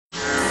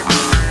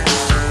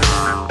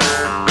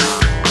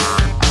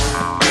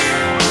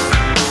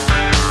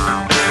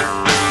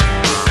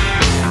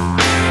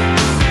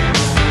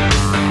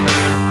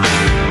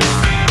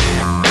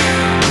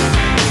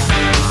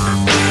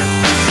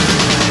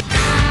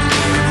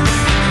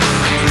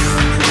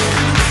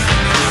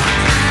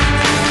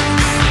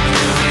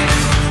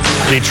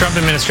The Trump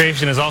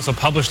administration has also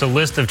published a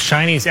list of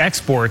Chinese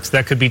exports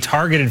that could be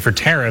targeted for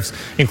tariffs,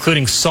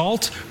 including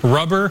salt,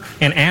 rubber,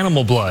 and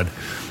animal blood,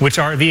 which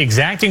are the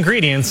exact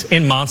ingredients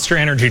in Monster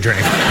Energy drink.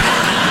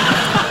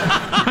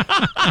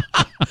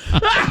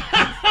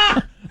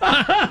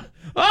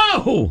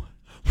 Oh,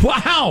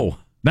 wow.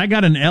 That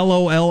got an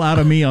LOL out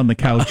of me on the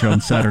couch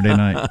on Saturday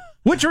night.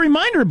 Which a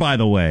reminder, by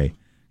the way.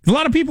 A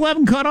lot of people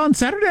haven't caught on.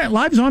 Saturday Night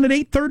Live's on at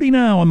 8:30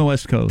 now on the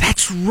West Coast.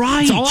 That's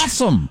right. It's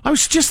awesome. I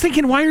was just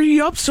thinking, why are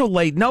you up so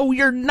late? No,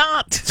 you're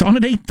not. It's on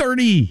at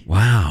 8:30.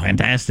 Wow.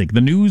 Fantastic.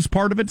 The news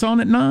part of it's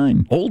on at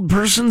 9. Old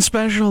person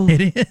special.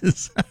 It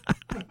is.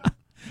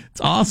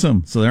 It's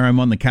awesome. So there I'm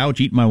on the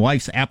couch eating my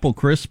wife's apple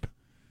crisp.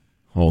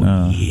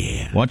 Oh,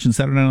 yeah. Watching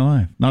Saturday Night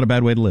Live. Not a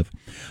bad way to live.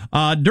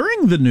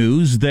 During the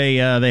news, they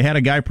had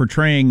a guy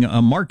portraying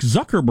Mark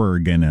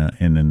Zuckerberg in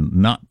a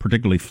not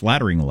particularly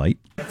flattering light.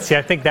 See,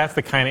 I think that's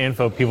the kind of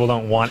info people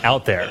don't want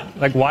out there.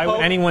 Like, why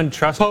would anyone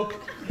trust...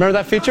 Poke. Remember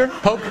that feature?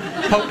 Poke.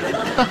 Poke.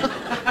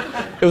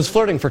 It was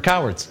flirting for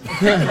cowards.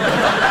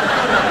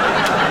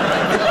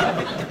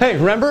 Hey,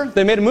 remember?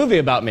 They made a movie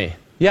about me.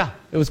 Yeah,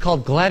 it was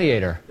called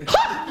Gladiator.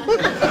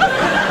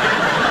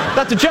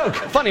 That's a joke.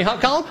 Funny, huh,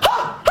 Colin?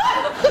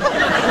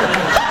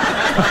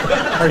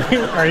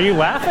 Are you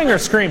laughing or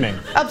screaming?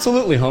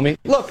 Absolutely, homie.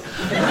 Look.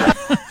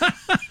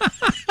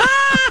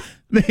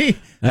 They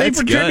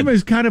portrayed him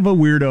as kind of a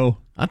weirdo.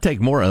 I'll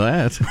take more of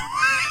that.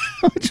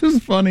 Which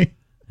is funny.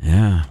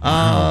 Yeah.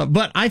 Wow.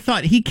 But I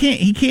thought he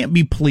can't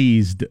be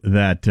pleased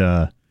that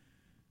well,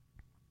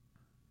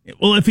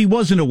 if he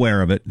wasn't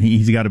aware of it,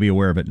 he's got to be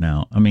aware of it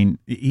now. I mean,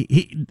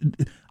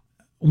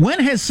 when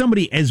has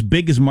somebody as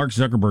big as Mark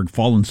Zuckerberg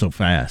fallen so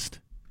fast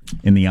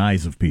in the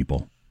eyes of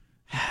people?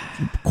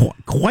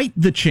 Quite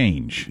the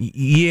change.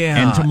 Yeah.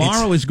 And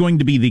tomorrow is going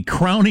to be the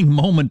crowning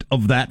moment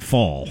of that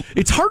fall.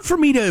 It's hard for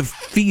me to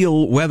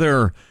feel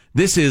whether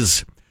this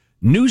is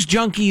news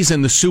junkies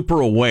and the super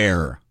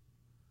aware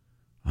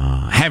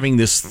having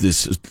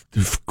this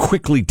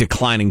quickly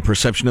declining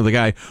perception of the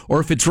guy, or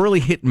if it's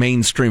really hit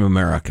mainstream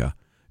America.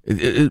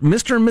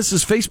 Mr. and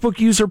Mrs. Facebook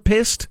user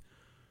pissed?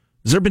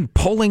 Has there been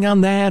polling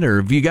on that,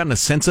 or have you gotten a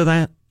sense of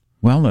that?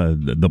 Well,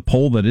 the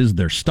poll that is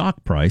their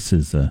stock price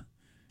is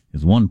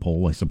one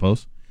poll, I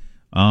suppose.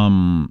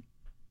 I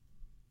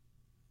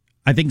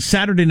think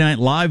Saturday Night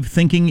Live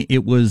thinking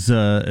it was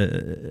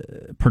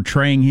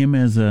portraying him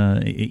as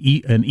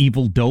an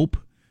evil dope.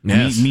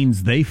 Yes.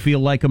 Means they feel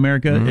like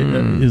America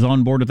is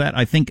on board with that.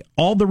 I think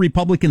all the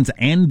Republicans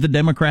and the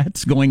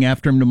Democrats going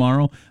after him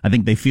tomorrow, I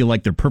think they feel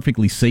like they're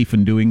perfectly safe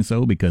in doing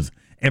so because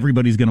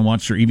everybody's going to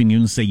watch their evening news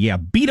and say, yeah,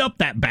 beat up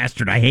that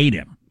bastard. I hate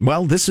him.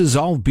 Well, this is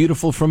all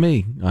beautiful for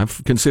me.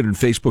 I've considered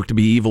Facebook to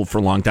be evil for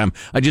a long time.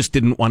 I just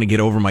didn't want to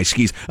get over my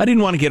skis. I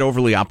didn't want to get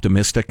overly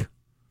optimistic.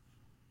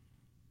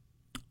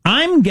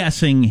 I'm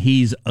guessing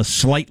he's a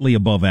slightly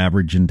above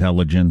average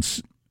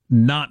intelligence,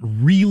 not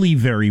really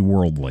very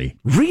worldly.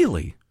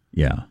 Really?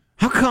 Yeah.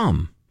 How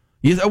come?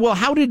 Well,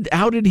 how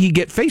did he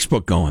get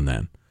Facebook going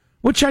then?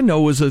 Which I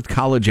know was a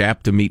college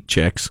app to meet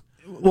chicks.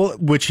 Well,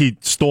 which he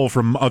stole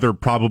from other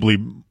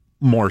probably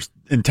more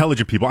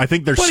intelligent people. I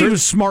think he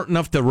was smart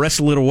enough to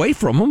wrestle it away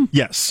from him.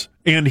 Yes.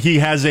 And he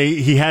had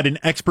an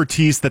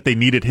expertise that they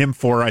needed him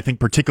for, I think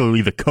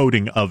particularly the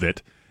coding of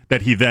it,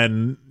 that he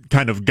then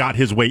kind of got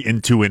his way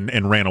into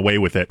and ran away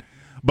with it.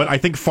 But I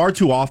think far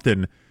too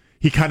often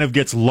he kind of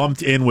gets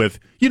lumped in with,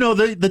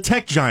 the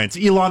tech giants,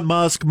 Elon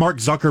Musk, Mark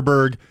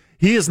Zuckerberg.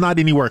 He is not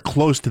anywhere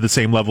close to the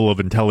same level of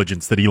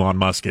intelligence that Elon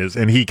Musk is,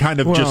 and he kind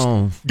of just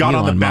got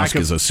on the back Musk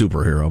is a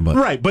superhero, but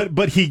right,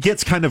 but he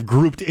gets kind of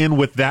grouped in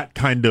with that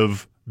kind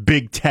of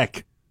big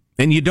tech.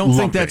 And you don't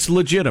think that's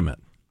legitimate?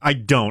 I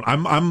don't.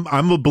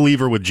 I'm a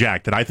believer with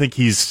Jack that I think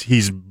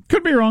he's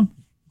could be wrong.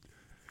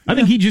 I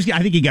think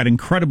he got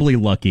incredibly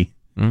lucky.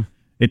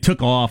 It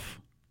took off.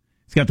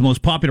 He's got the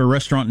most popular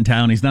restaurant in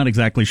town. He's not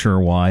exactly sure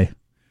why.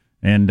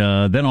 And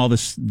then all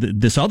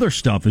this other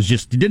stuff is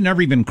just, it didn't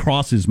ever even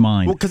cross his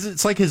mind. Well, because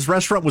it's like his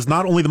restaurant was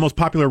not only the most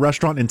popular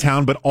restaurant in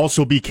town, but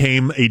also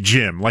became a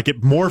gym. Like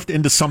it morphed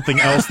into something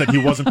else that he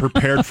wasn't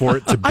prepared for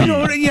it to be.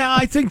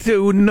 I think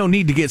there no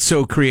need to get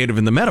so creative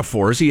in the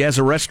metaphors. He has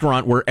a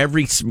restaurant where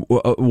every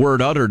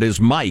word uttered is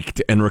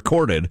mic'd and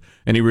recorded,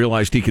 and he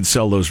realized he could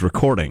sell those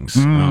recordings.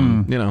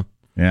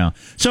 Yeah.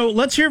 So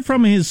let's hear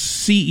from his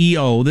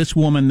CEO, this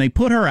woman. They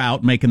put her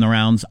out making the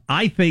rounds,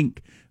 I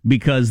think,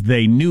 because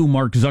they knew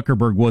Mark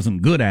Zuckerberg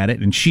wasn't good at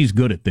it, and she's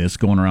good at this,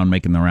 going around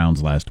making the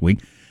rounds last week.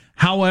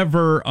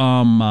 However,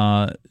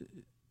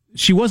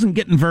 she wasn't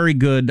getting very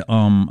good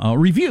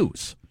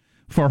reviews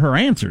for her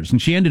answers,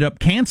 and she ended up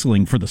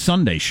canceling for the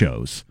Sunday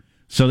shows.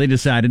 So they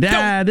decided,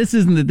 this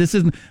isn't.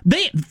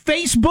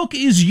 Facebook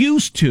is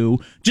used to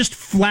just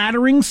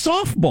flattering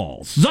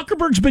softballs.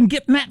 Zuckerberg's been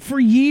getting that for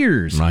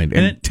years. Right,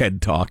 and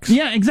TED Talks.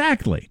 Yeah,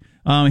 exactly.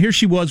 Here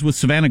she was with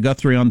Savannah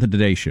Guthrie on the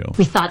Today Show.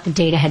 We thought the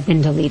data had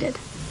been deleted.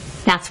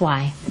 That's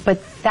why. But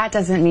that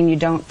doesn't mean you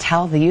don't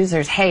tell the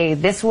users, hey,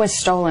 this was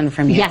stolen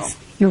from you. Yes,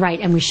 you're right,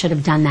 and we should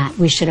have done that.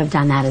 We should have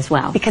done that as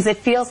well. Because it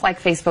feels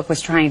like Facebook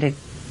was trying to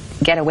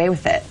get away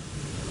with it.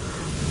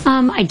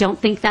 I don't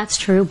think that's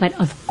true, but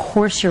of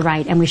course you're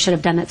right, and we should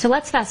have done that. So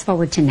let's fast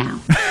forward to now.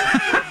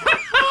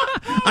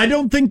 I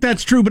don't think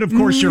that's true, but of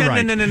course you're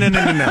right. No.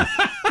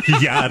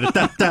 Yada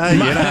da da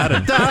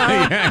yada da.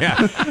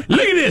 Yeah.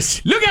 Look at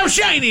this. Look how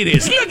shiny it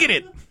is. Look at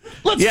it.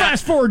 Let's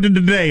fast forward to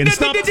today and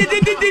stop.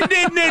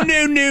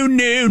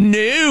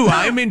 No.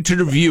 I'm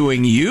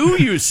interviewing you,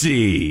 you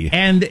see.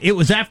 And it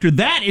was after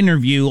that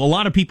interview, a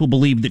lot of people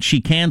believed that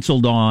she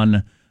canceled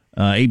on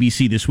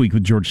ABC This Week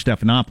with George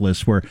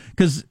Stephanopoulos,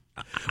 because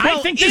I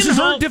think this is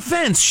her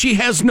defense. She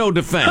has no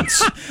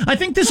defense. I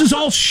think this is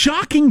all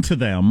shocking to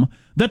them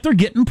that they're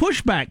getting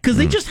pushback because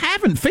they just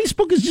haven't.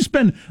 Facebook has just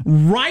been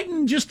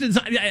riding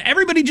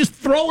everybody just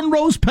throwing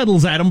rose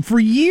petals at them for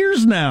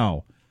years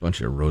now.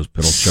 Bunch of rose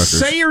petal chuckers.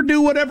 Say or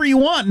do whatever you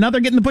want. Now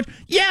they're getting the push.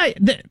 Yeah,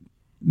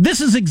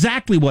 this is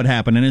exactly what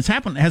happened, and has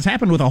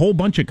happened with a whole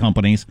bunch of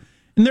companies.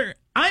 And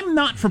I'm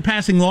not for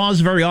passing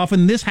laws very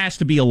often. This has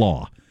to be a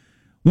law.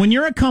 When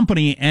you're a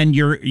company and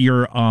your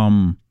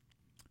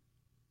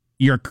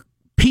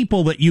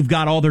people that you've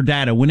got all their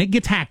data, when it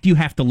gets hacked, you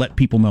have to let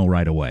people know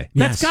right away.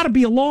 Yes. That's got to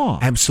be a law.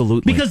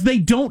 Absolutely. Because they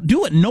don't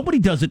do it. Nobody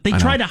does it. They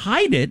try to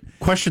hide it.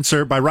 Question,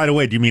 sir. By right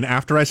away, do you mean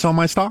after I sell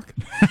my stock?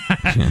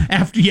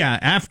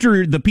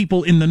 After the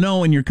people in the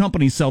know in your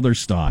company sell their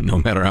stock. No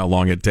matter how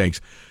long it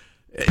takes.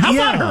 How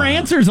about her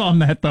answers on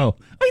that, though?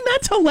 I mean,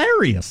 that's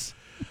hilarious.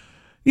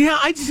 Yeah,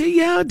 I'd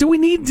say, do we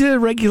need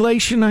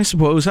regulation, I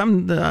suppose?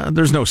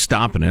 There's no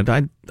stopping it.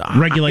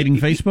 Regulating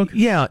Facebook?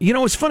 Yeah. You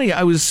know, it's funny.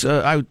 I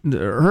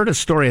heard a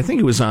story, I think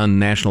it was on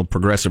National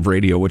Progressive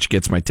Radio, which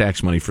gets my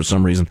tax money for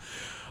some reason.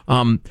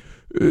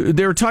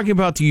 They were talking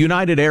about the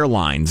United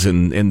Airlines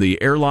and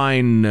the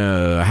airline,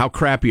 how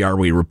crappy are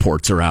we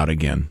reports are out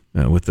again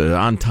with the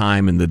on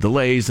time and the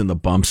delays and the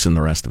bumps and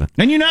the rest of it.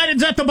 And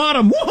United's at the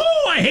bottom.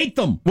 Woohoo! I hate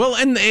them. Well,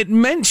 and it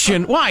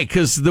mentioned, why?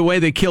 Because the way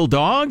they kill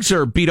dogs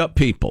or beat up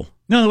people?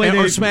 No, the way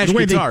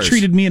they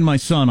treated me and my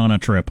son on a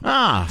trip.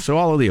 So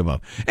all of the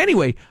above.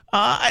 Anyway,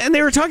 and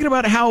they were talking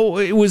about how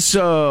it was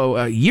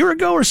a year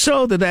ago or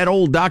so that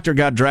old doctor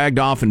got dragged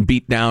off and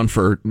beat down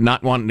for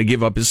not wanting to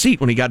give up his seat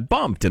when he got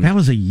bumped. And that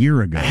was a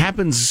year ago.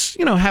 Happens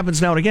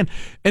now and again.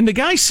 And the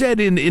guy said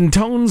in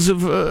tones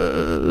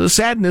of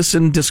sadness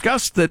and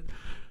disgust that,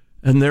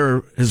 and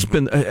there has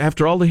been,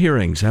 after all the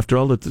hearings, after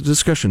all the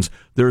discussions,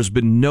 there has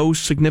been no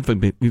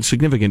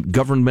significant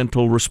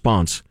governmental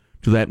response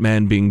to that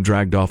man being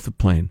dragged off the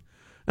plane.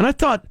 And I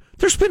thought,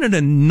 there's been an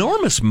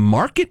enormous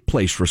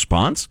marketplace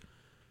response.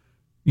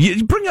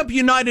 You bring up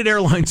United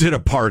Airlines at a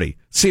party,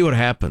 see what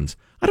happens.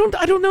 I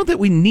don't know that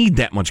we need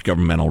that much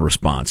governmental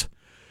response.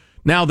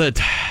 Now that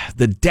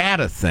the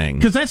data thing,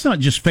 because that's not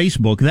just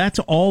Facebook, that's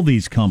all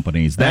these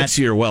companies. That's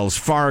your Wells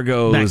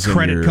Fargo, that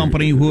credit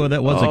company. Who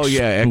that was?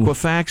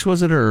 Equifax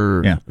was it,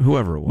 or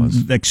whoever it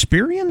was?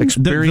 Experian.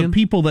 The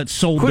people that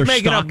sold their stock.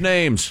 Quit making up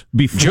names.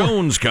 Before.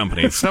 Jones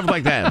Company, stuff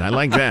like that. I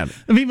like that.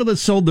 The people that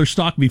sold their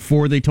stock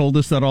before they told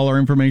us that all our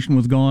information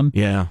was gone.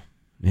 Yeah.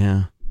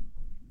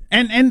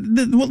 And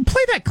we'll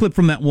play that clip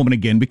from that woman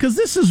again because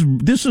this is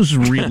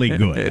really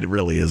good. It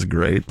really is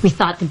great. We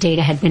thought the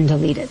data had been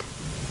deleted.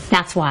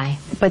 That's why.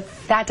 But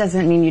that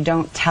doesn't mean you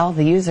don't tell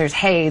the users,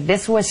 hey,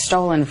 this was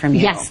stolen from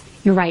you. Yes,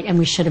 you're right, and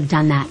we should have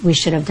done that. We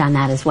should have done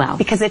that as well.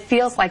 Because it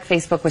feels like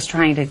Facebook was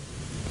trying to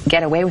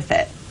get away with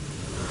it.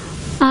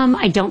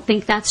 I don't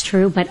think that's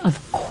true, but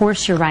of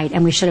course you're right,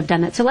 and we should have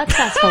done that. So let's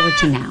fast forward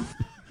to now.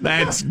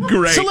 That's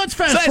great. So let's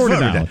fast forward to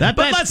now. But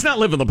let's not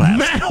live in the past.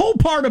 That whole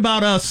part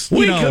about us,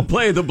 could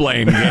play the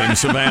blame game,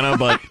 Savannah,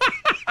 but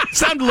it's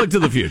time to look to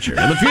the future.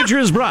 And the future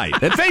is bright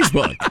at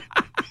Facebook.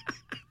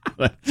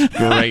 That's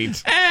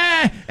great.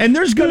 And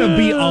there's going to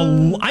be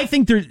I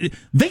think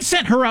they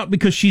sent her out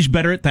because she's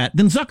better at that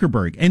than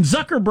Zuckerberg. And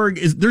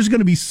there's going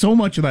to be so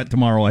much of that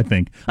tomorrow, I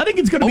think. I think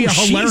it's going to be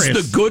hilarious.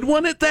 She's the good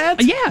one at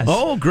that? Yes.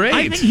 Oh, great.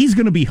 I think he's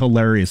going to be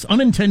hilarious,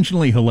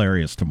 unintentionally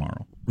hilarious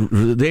tomorrow.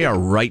 They are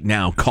right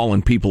now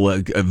calling people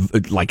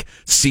like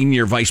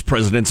senior vice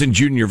presidents and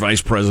junior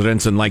vice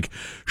presidents and like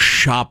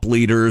shop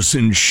leaders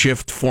and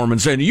shift foremen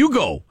saying, you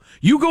go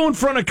in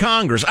front of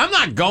Congress. I'm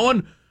not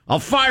going. I'll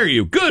fire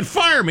you. Good,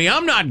 fire me.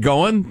 I'm not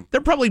going.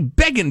 They're probably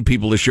begging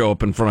people to show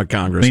up in front of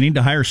Congress. They need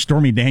to hire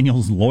Stormy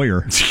Daniels'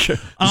 lawyer.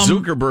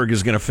 Zuckerberg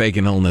is going to fake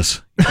an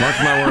illness. Mark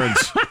my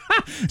words.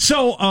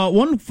 So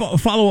one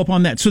follow-up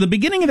on that. So the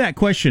beginning of that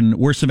question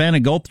where Savannah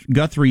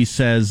Guthrie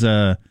says,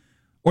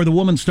 or the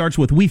woman starts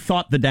with, we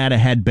thought the data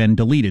had been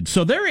deleted.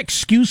 So their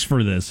excuse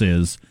for this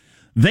is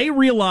they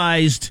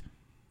realized,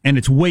 and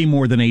it's way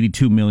more than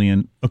 82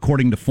 million,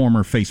 according to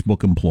former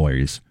Facebook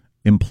employees.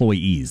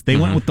 They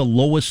went with the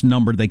lowest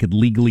number they could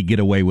legally get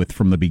away with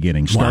from the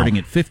beginning, starting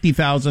at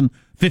 50,000,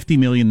 50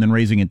 million, then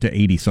raising it to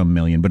 80-some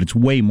million, but it's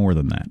way more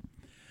than that.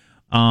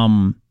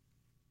 And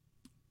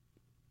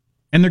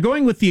they're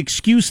going with the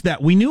excuse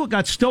that we knew it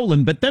got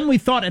stolen, but then we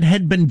thought it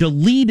had been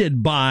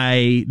deleted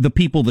by the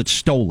people that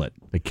stole it.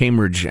 The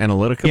Cambridge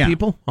Analytica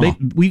people? Oh.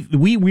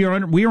 We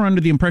are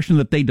under the impression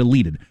that they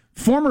deleted.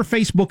 Former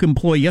Facebook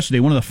employee yesterday,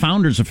 one of the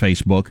founders of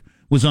Facebook,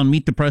 was on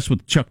Meet the Press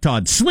with Chuck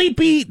Todd.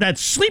 Sleepy, that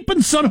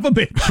sleeping son of a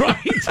bitch.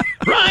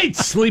 Right.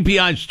 Sleepy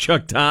eyes,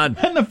 Chuck Todd.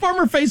 And the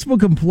former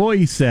Facebook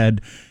employee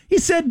said,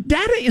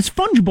 data is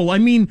fungible. I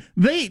mean,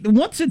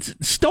 once it's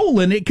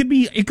stolen, it could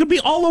be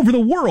all over the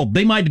world.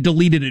 They might have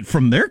deleted it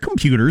from their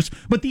computers,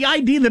 but the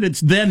idea that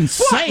it's then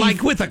safe,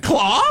 like with a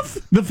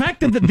cloth? the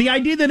fact that the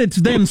idea that it's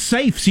then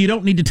safe, so you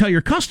don't need to tell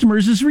your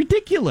customers, is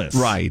ridiculous.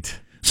 Right.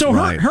 So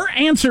her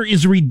answer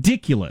is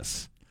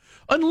ridiculous.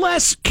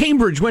 Unless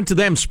Cambridge went to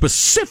them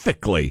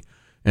specifically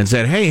and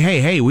said,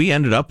 hey, we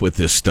ended up with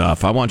this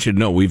stuff. I want you to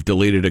know we've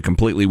deleted it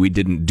completely. We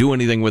didn't do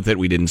anything with it.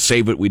 We didn't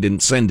save it. We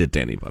didn't send it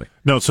to anybody.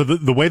 No, so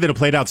the way that it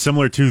played out,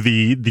 similar to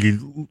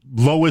the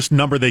lowest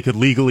number they could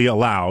legally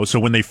allow. So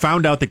when they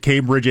found out that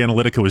Cambridge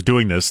Analytica was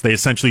doing this, they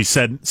essentially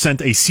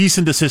sent a cease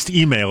and desist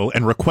email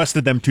and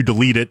requested them to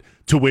delete it,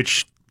 to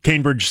which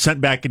Cambridge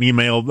sent back an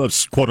email,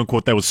 quote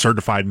unquote, that was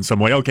certified in some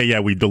way. Okay, yeah,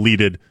 we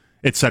deleted,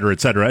 et cetera,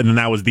 et cetera. And then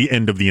that was the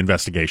end of the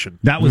investigation.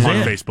 That was on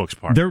it. Facebook's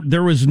part.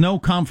 There was no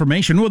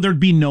confirmation. Well, there'd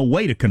be no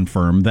way to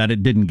confirm that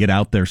it didn't get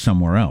out there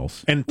somewhere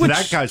else. And to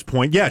that guy's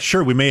point, yeah,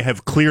 sure, we may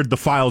have cleared the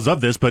files of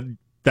this, but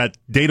that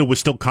data was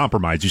still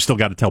compromised. You still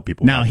got to tell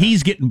people. Now,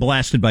 he's getting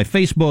blasted by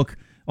Facebook.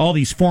 All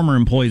these former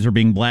employees are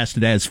being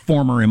blasted as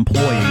former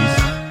employees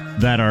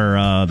that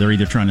are, they're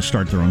either trying to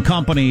start their own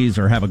companies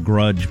or have a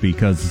grudge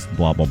because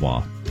blah, blah,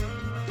 blah.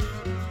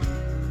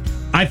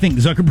 I think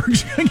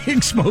Zuckerberg's going to get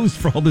exposed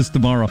for all this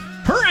tomorrow.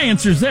 Her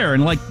answer's there,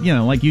 and like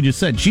you just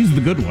said, she's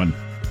the good one.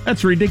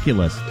 That's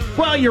ridiculous.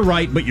 Well, you're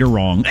right, but you're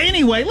wrong.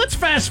 Anyway, let's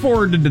fast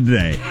forward to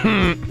today.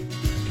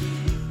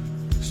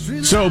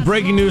 So,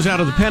 breaking news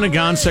out of the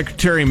Pentagon,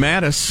 Secretary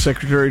Mattis,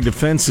 Secretary of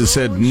Defense, has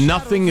said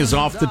nothing is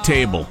off the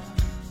table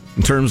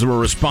in terms of a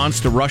response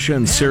to Russia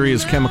and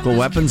Syria's chemical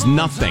weapons.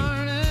 Nothing.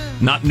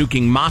 Not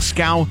nuking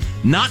Moscow,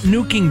 not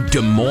nuking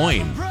Des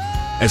Moines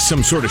as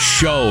some sort of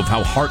show of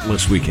how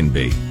heartless we can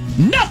be.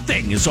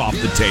 Nothing is off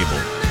the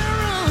table.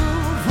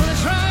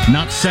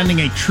 Not sending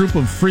a troop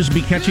of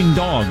frisbee catching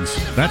dogs.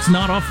 That's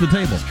not off the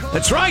table.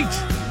 That's right.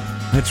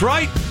 That's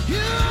right.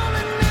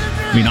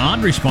 I mean,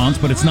 odd response,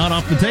 but it's not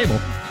off the table.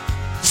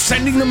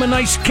 Sending them a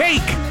nice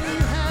cake.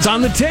 It's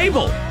on the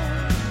table.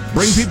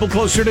 Bring people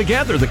closer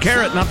together. The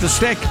carrot, not the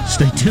stick.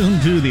 Stay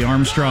tuned to the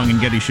Armstrong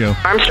and Getty Show.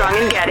 Armstrong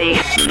and Getty.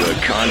 The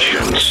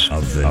conscience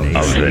of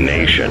the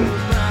nation.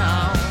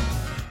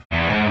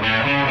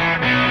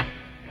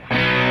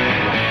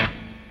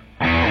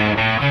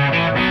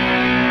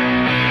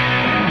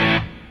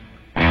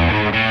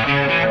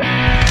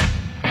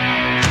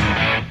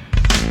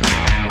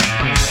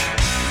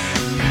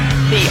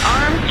 The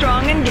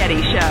Armstrong and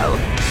Getty Show.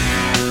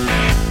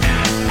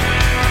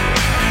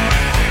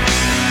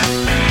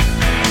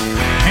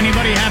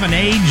 Anybody have an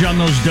age on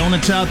those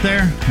donuts out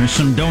there? There's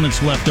some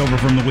donuts left over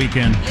from the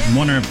weekend. I'm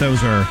wondering if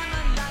those are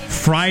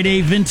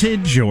Friday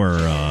vintage or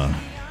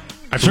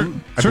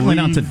certainly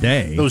not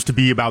today. Those to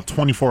be about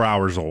 24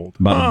 hours old.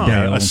 About a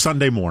day old. A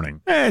Sunday morning.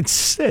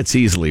 It's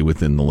easily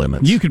within the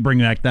limits. You could bring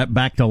that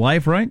back to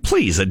life, right?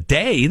 Please, a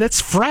day?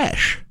 That's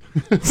fresh.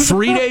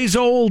 3 days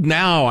old.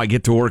 Now I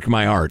get to work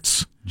my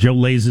arts. Joe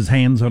lays his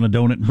hands on a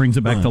donut and brings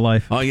it back to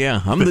life. Oh,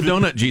 yeah. I'm the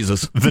donut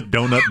Jesus. The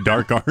donut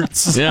dark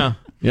arts. Yeah.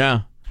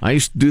 I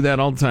used to do that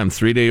all the time.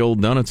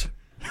 3-day-old donuts.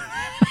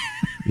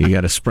 You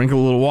got to sprinkle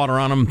a little water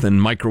on them, then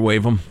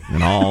microwave them,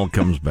 and all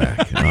comes back.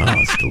 Oh,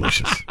 it's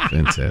delicious.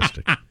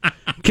 Fantastic.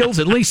 Kills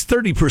at least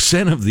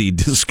 30% of the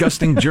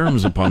disgusting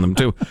germs upon them,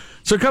 too.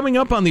 So coming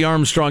up on the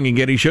Armstrong and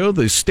Getty Show,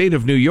 the state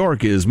of New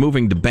York is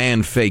moving to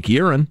ban fake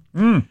urine.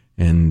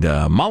 And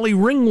Molly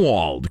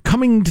Ringwald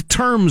coming to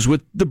terms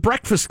with the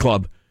Breakfast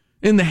Club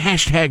in the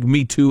hashtag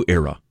 #MeToo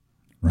era.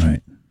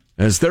 Right.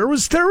 As there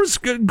was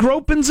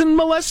gropings and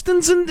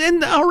molestings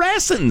and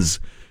harassings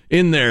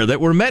in there that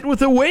were met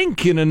with a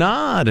wink and a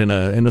nod and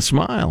a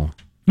smile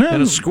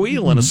and a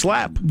squeal and a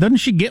slap. Doesn't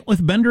she get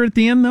with Bender at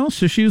the end, though?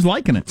 So she was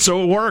liking it.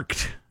 So it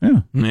worked.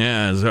 Yeah.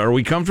 Yeah. Are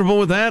we comfortable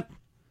with that?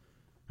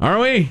 Are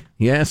we?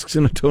 He asks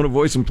in a tone of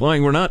voice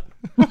implying we're not.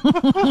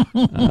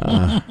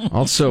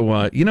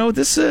 Also,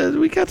 this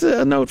we got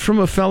a note from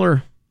a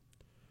feller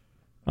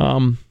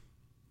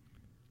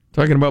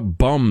talking about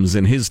bums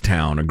in his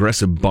town,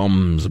 aggressive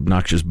bums,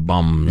 obnoxious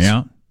bums.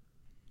 Yeah.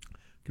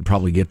 Could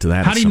probably get to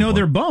that. How do you know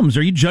they're bums?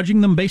 Are you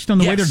judging them based on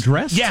the way they're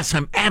dressed? Yes,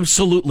 I'm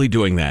absolutely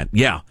doing that.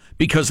 Yeah,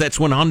 because that's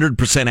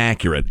 100%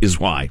 accurate is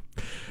why.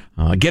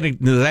 Getting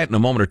to that in a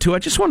moment or two, I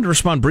just wanted to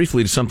respond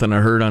briefly to something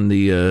I heard on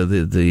the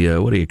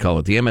what do you call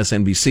it? The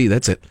MSNBC.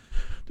 That's it.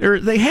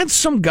 They had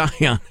some guy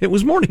on. It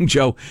was Morning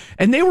Joe,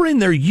 and they were in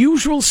their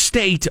usual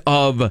state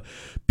of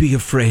be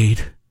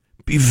afraid,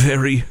 be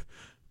very,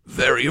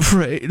 very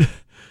afraid.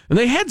 And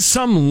they had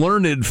some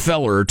learned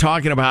feller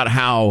talking about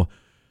how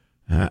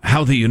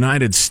the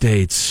United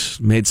States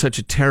made such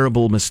a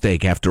terrible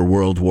mistake after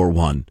World War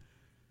I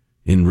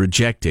in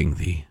rejecting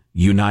the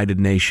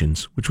United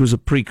Nations, which was a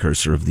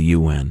precursor of the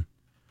UN,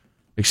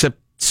 except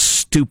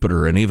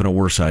stupider and even a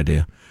worse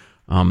idea.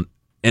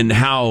 And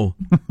how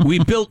we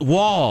built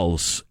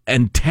walls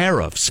and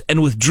tariffs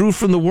and withdrew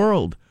from the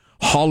world.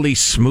 Holy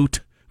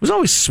smoot, was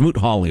always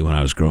Smoot-Hawley when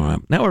I was growing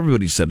up. Now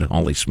everybody said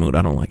Hawley Smoot.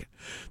 I don't like it.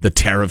 The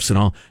tariffs and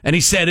all. And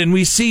he said, and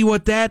we see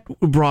what that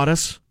brought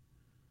us.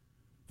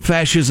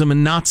 Fascism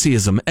and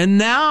Nazism. And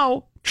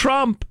now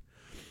Trump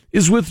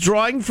is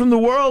withdrawing from the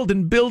world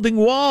and building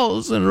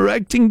walls and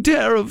erecting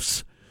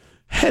tariffs.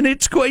 And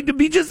it's going to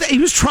be he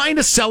was trying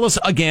to sell us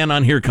again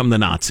on Here Come the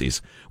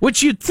Nazis,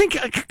 which you'd think,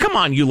 come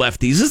on, you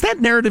lefties, is that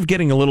narrative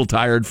getting a little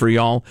tired for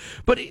y'all?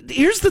 But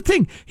here's the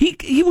thing.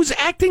 He was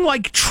acting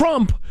like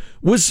Trump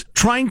was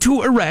trying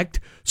to erect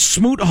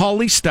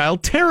Smoot-Hawley style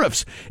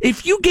tariffs.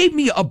 If you gave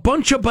me a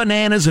bunch of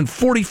bananas in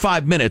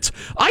 45 minutes,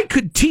 I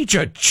could teach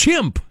a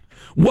chimp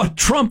what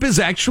Trump is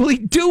actually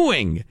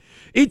doing.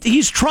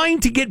 He's trying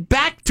to get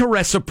back to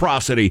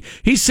reciprocity.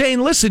 He's saying,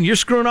 listen, you're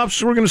screwing up,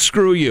 so we're going to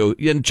screw you.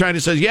 And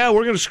China says, yeah,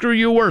 we're going to screw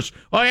you worse.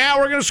 Oh, yeah,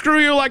 we're going to screw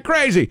you like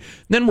crazy.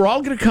 Then we're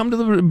all going to come to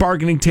the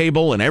bargaining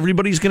table, and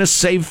everybody's going to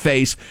save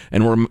face,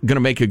 and we're going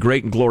to make a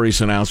great and glorious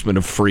announcement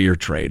of freer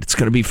trade. It's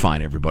going to be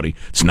fine, everybody.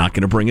 It's not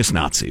going to bring us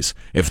Nazis.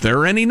 If there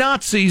are any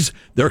Nazis,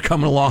 they're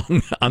coming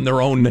along on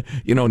their own,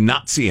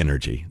 Nazi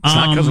energy. It's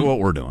not because of what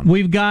we're doing.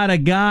 We've got a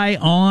guy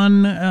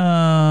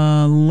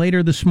on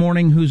later this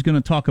morning who's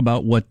going to talk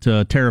about what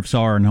tariffs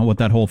are and what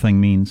that whole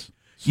thing means.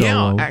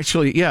 So,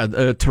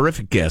 a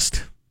terrific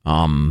guest.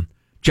 John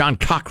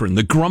Cochran,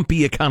 the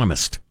grumpy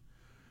economist.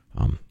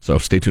 So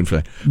stay tuned for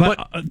that.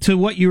 But to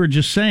what you were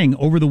just saying,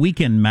 over the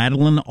weekend,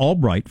 Madeleine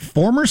Albright,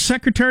 former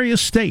Secretary of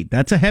State,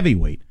 that's a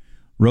heavyweight,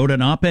 wrote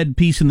an op-ed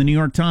piece in the New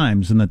York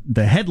Times, and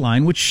the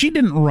headline, which she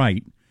didn't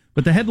write,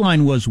 but the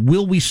headline was,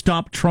 "Will we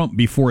stop Trump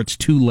before it's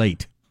too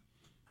late?"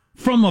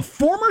 From a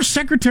former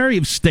Secretary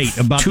of State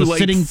about too the late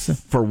sitting...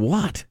 For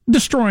what?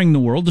 Destroying the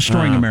world,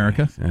 destroying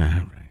America.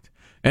 Right.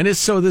 And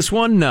so this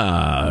one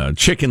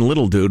Chicken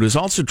Little dude is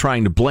also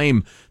trying to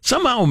blame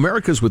somehow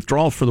America's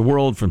withdrawal from the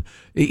world from...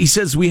 He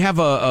says we have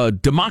a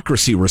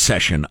democracy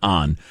recession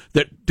on,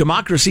 that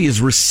democracy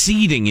is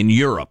receding in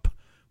Europe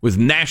with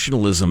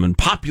nationalism and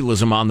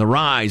populism on the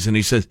rise. And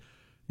he says,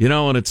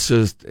 and it's...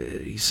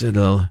 he said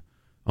a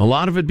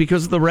lot of it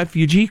because of the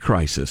refugee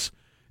crisis.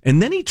 And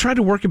then he tried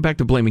to work it back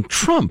to blaming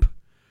Trump,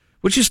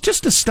 which is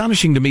just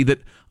astonishing to me that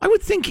I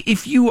would think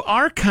if you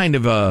are kind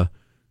of a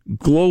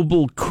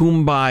global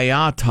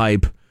kumbaya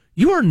type,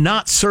 you are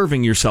not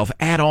serving yourself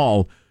at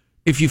all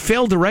if you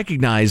fail to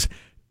recognize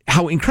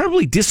how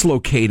incredibly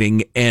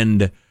dislocating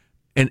and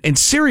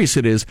serious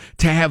it is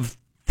to have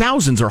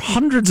thousands or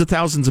hundreds of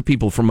thousands of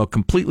people from a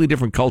completely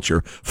different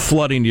culture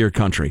flood into your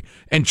country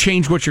and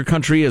change what your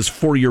country is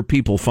for your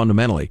people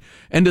fundamentally.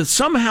 And to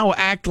somehow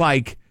act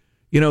like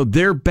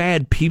they're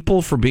bad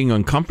people for being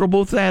uncomfortable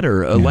with that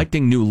or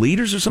electing new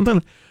leaders or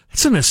something.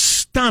 That's an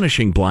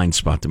astonishing blind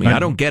spot to me. I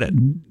don't get it.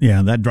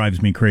 Yeah, that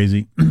drives me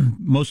crazy.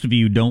 Most of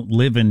you don't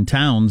live in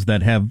towns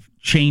that have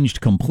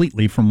changed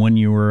completely from when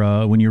you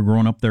were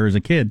growing up there as a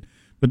kid.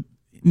 But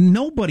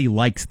nobody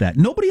likes that.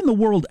 Nobody in the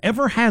world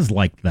ever has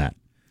liked that.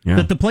 Yeah.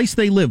 That the place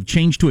they live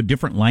changed to a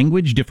different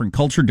language, different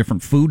culture,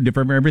 different food,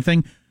 different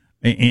everything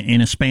in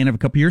a span of a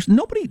couple years.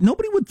 Nobody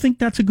would think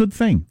that's a good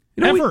thing.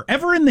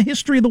 Ever in the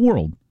history of the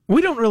world.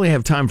 We don't really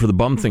have time for the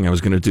bum thing I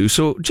was going to do.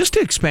 So just to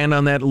expand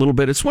on that a little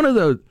bit, it's one of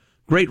the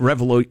great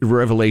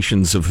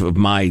revelations of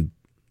my,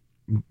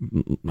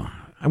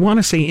 I want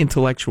to say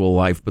intellectual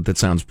life, but that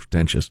sounds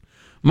pretentious.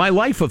 My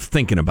life of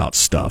thinking about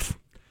stuff.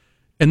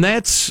 And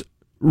that's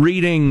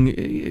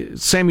reading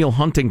Samuel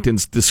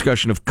Huntington's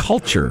discussion of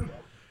culture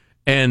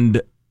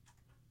and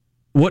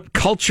what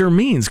culture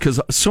means. Because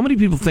so many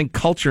people think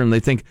culture and they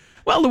think,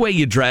 well, the way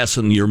you dress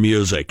and your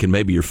music and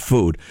maybe your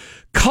food.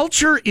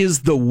 Culture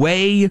is the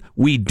way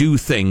we do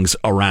things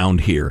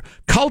around here.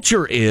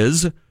 Culture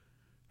is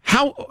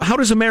how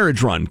does a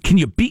marriage run? Can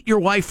you beat your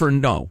wife or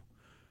no?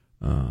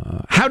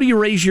 How do you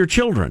raise your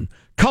children?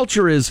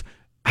 Culture is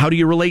how do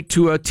you relate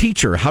to a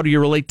teacher? How do you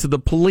relate to the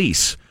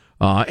police?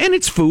 And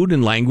it's food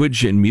and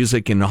language and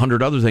music and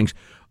 100 other things.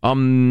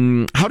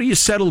 How do you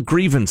settle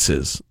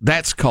grievances?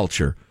 That's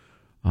culture.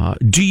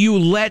 Do you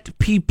let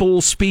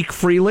people speak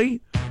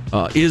freely?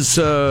 Is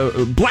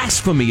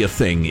blasphemy a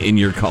thing in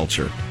your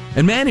culture?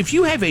 And man, if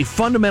you have a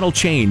fundamental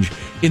change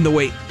in the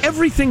way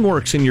everything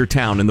works in your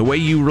town and the way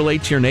you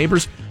relate to your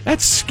neighbors,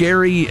 that's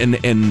scary and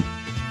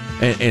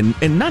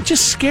not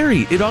just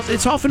scary.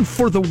 It's often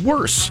for the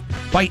worse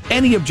by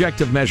any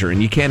objective measure,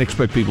 and you can't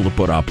expect people to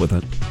put up with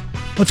it.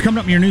 What's coming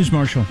up in your news,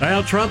 Marshall?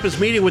 Well, Trump is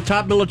meeting with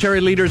top military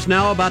leaders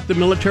now about the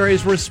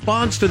military's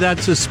response to that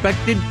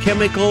suspected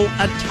chemical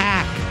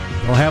attack.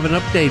 We'll have an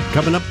update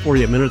coming up for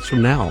you minutes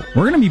from now.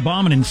 We're going to be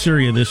bombing in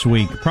Syria this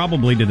week,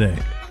 probably today.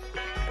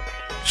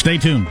 Stay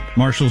tuned.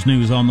 Marshall's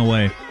news on the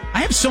way.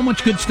 I have so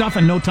much good stuff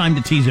and no time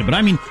to tease it, but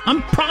I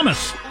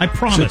promise.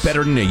 Is it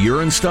better than the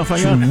urine stuff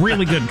I got? It's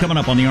really good coming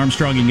up on the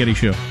Armstrong and Getty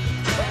Show.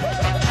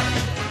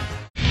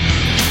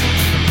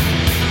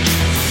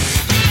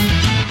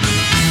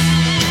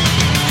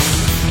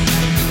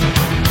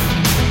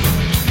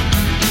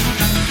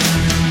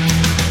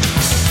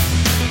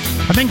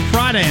 I think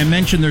Friday I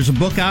mentioned there's a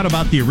book out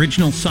about the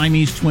original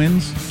Siamese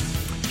twins.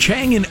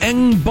 Chang and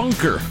Eng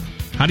Bunker.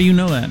 How do you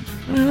know that?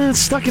 It's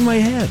stuck in my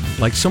head,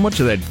 like so much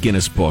of that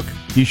Guinness book.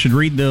 You should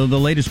read the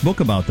latest book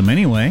about them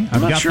anyway.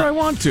 I'm not sure I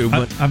want to,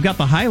 but I've got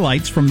the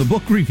highlights from the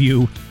book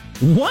review,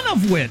 one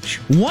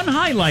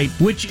highlight,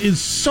 which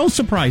is so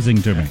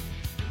surprising to me.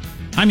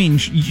 I mean,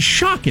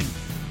 shocking.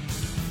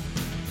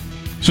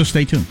 So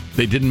stay tuned.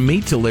 They didn't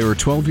meet till they were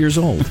 12 years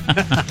old.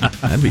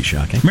 That'd be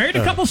shocking. Married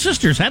a couple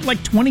sisters, had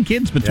like 20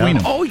 kids between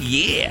them. Oh,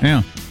 yeah.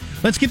 Yeah.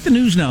 Let's get the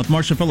news now with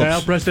Marshall Phillips.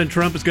 Well, President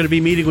Trump is going to be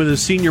meeting with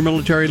his senior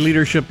military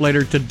leadership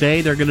later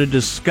today. They're going to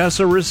discuss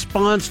a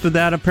response to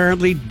that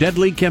apparently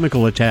deadly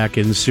chemical attack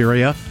in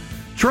Syria.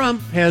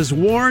 Trump has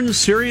warned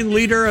Syrian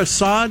leader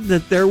Assad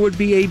that there would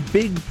be a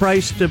big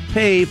price to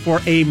pay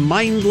for a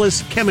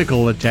mindless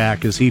chemical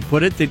attack, as he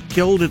put it, that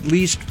killed at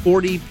least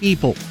 40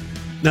 people.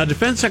 Now,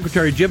 Defense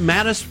Secretary Jim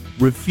Mattis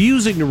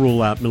refusing to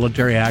rule out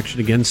military action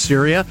against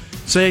Syria,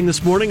 saying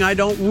this morning, "I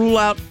don't rule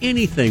out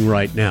anything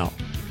right now."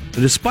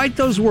 And despite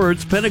those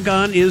words,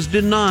 Pentagon is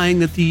denying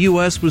that the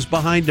U.S. was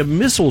behind a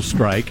missile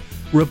strike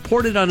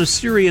reported on a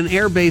Syrian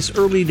airbase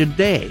early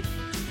today.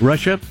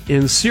 Russia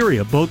and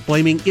Syria both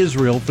blaming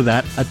Israel for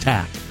that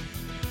attack.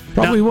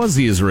 Probably was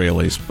the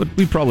Israelis, but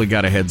we probably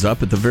got a heads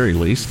up at the very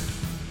least.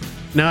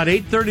 Now, at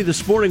 8:30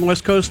 this morning,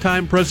 West Coast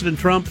time, President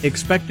Trump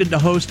expected to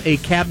host a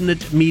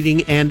cabinet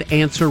meeting and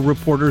answer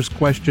reporters'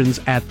 questions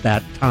at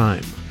that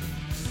time.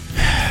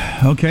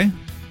 Okay.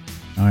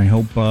 I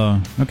hope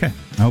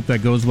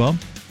that goes well.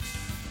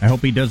 I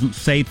hope he doesn't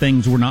say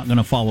things we're not going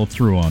to follow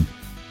through on,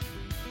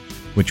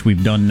 which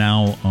we've done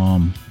now,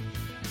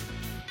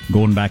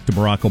 going back to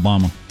Barack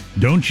Obama.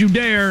 Don't you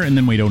dare, and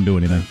then we don't do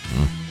anything.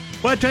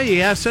 Well, I tell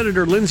you, asked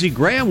Senator Lindsey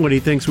Graham what he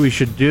thinks we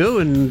should do,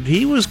 and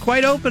he was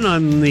quite open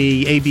on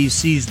the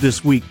ABC's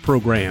This Week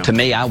program. To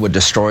me, I would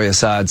destroy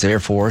Assad's Air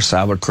Force.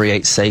 I would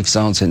create safe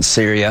zones in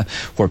Syria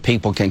where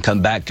people can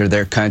come back to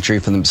their country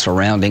from the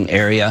surrounding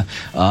area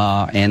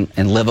and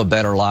live a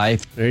better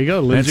life. There you go,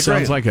 Lindsey Graham.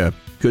 That sounds like a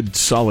good,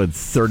 solid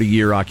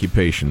 30-year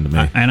occupation to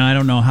me. And I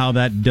don't know how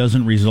that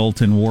doesn't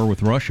result in war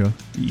with Russia.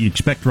 You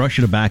expect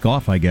Russia to back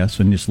off, I guess,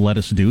 and just let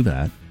us do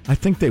that. I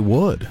think they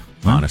would,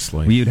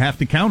 honestly. Well, you'd have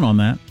to count on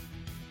that.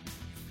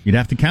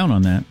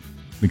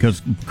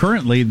 Because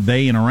currently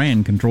they and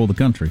Iran control the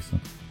country. So.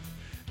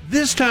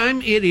 This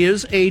time it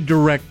is a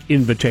direct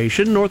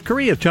invitation. North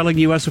Korea telling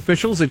U.S.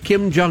 officials that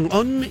Kim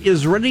Jong-un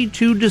is ready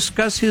to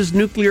discuss his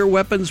nuclear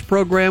weapons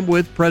program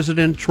with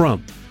President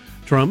Trump.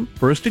 Trump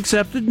first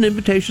accepted an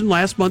invitation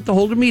last month to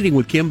hold a meeting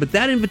with Kim, but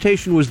that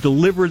invitation was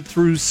delivered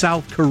through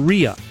South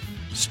Korea.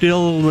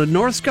 Still, the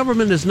North's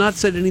government has not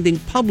said anything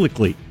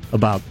publicly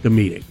about the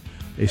meeting.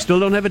 They still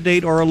don't have a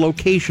date or a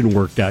location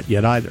worked out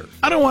yet either.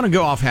 I don't want to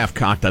go off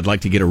half-cocked. I'd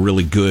like to get a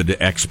really good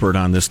expert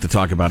on this to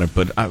talk about it,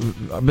 but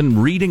I've been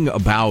reading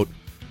about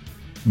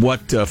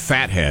what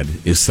Fathead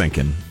is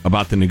thinking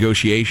about the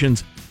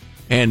negotiations,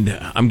 and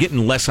I'm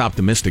getting less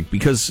optimistic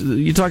because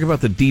you talk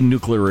about the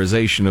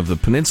denuclearization of the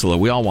peninsula.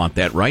 We all want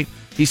that, right?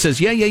 He says,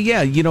 yeah.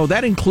 You know,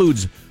 that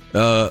includes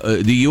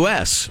the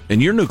U.S.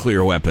 and your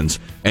nuclear weapons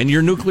and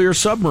your nuclear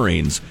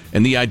submarines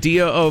and the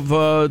idea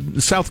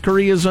of South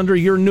Korea's under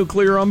your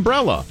nuclear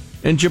umbrella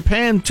and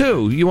Japan,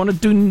 too. You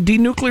want to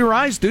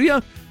denuclearize, do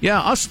you? Yeah,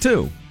 us,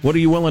 too. What are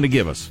you willing to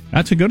give us?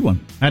 That's a good one.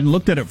 I hadn't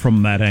looked at it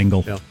from that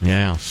angle.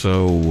 Yeah,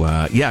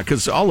 so,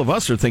 because all of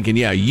us are thinking,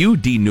 you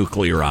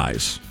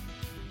denuclearize.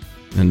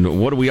 And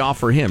what do we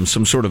offer him?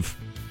 Some sort of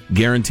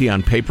guarantee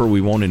on paper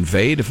we won't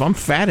invade? If I'm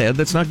Fathead,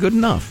 that's not good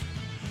enough.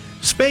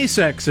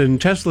 SpaceX and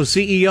Tesla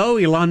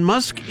CEO Elon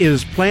Musk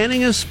is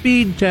planning a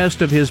speed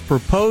test of his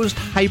proposed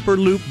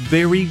Hyperloop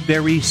very,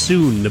 very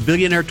soon. The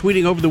billionaire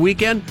tweeting over the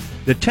weekend,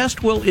 the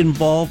test will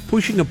involve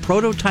pushing a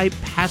prototype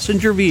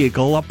passenger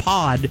vehicle, a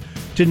pod,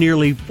 to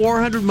nearly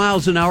 400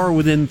 miles an hour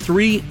within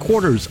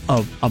 3/4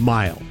 of a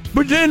mile.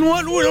 But then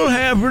what will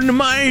happen to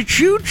my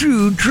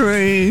choo-choo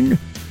train?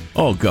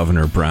 Oh,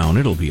 Governor Brown,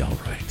 it'll be all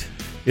right.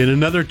 In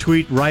another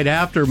tweet right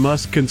after,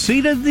 Musk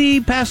conceded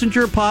the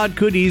passenger pod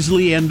could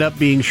easily end up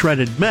being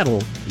shredded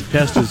metal. The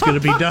test is going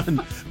to be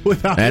done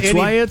without That's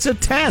why it's a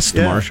test,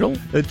 Marshall.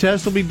 The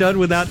test will be done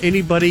without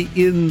anybody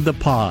in the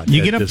pod.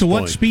 You get up to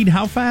what speed?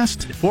 How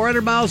fast?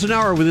 400 miles an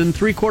hour within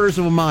 3/4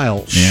 of a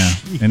mile. Yeah.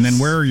 Jeez. And then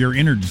where are your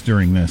innards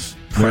during this?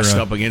 Pressed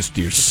up against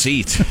your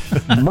seat.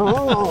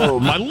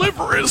 My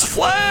liver is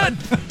flat.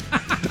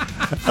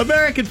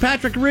 American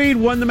Patrick Reed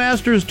won the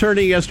Masters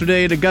tourney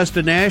yesterday at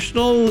Augusta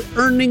National,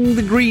 earning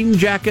the green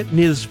jacket in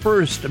his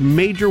first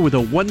major with a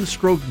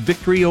one-stroke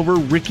victory over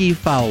Ricky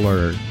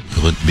Fowler.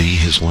 Will it be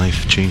his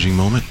life-changing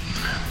moment?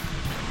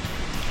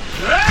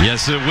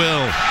 Yes, it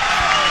will.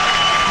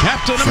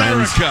 Captain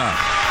America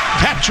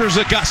captures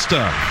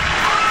Augusta.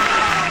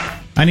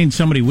 I need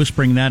somebody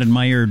whispering that in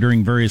my ear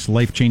during various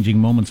life-changing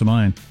moments of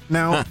mine.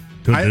 Now,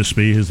 could this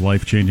be his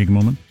life-changing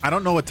moment? I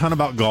don't know a ton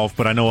about golf,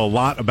 but I know a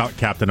lot about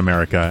Captain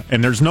America,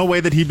 and there's no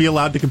way that he'd be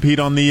allowed to compete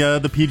on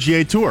the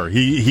PGA Tour.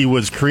 He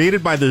was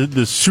created by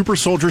the super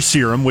soldier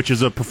serum, which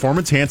is a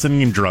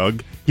performance-enhancing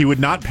drug. He would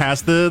not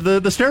pass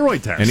the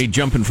steroid test, and he'd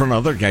jump in front of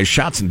other guys'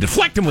 shots and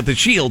deflect them with the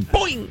shield.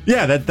 Boing!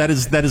 Yeah, that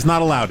is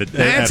not allowed.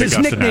 That's his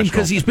nickname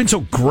because he's been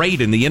so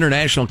great in the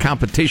international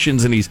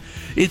competitions, and he's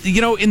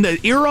in the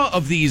era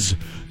of these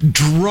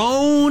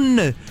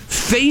drone,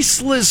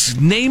 faceless,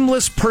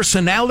 nameless,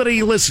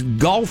 personalityless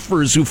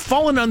golfers who've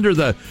fallen under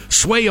the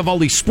sway of all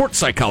these sports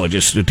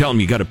psychologists who tell them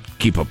you got to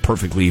keep a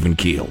perfectly even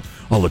keel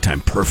all the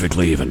time,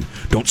 perfectly even.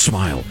 Don't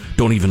smile.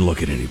 Don't even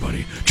look at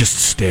anybody. Just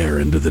stare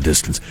into the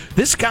distance.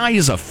 This guy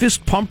is a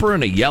fist pumper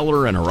and a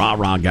yeller and a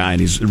rah-rah guy,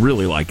 and he's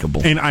really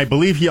likable. And I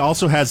believe he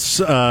also has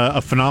a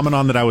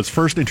phenomenon that I was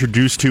first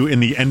introduced to in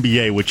the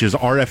NBA, which is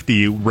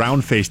RFD,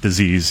 round face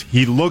disease.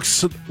 He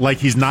looks like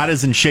he's not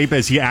as in shape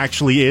as he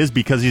actually is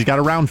because he's got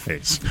a round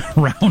face.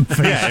 Round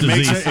face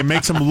disease. It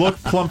makes him look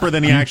plumper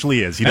than he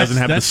actually is. He doesn't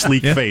have the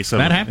sleek face.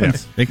 That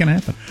happens. Yeah. It can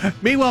happen.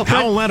 Meanwhile,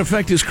 how will that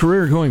affect his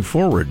career going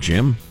forward,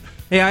 Jim?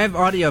 Hey, I have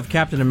audio of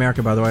Captain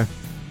America, by the way.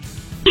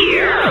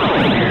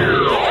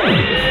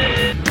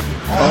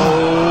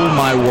 Oh,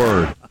 my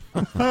word.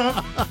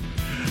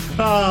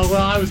 Well,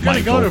 I was going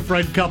to go to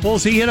Fred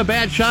Couples. He hit a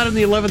bad shot in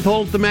the 11th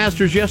hole at the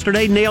Masters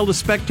yesterday, nailed a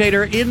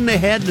spectator in the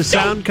head. The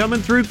sound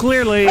coming through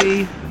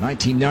clearly.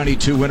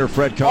 1992 winner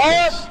Fred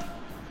Couples.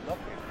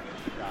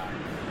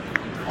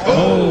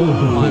 Oh,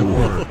 my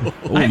word.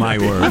 Oh, my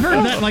word. I've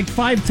heard that like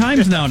 5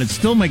 times now, and it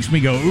still makes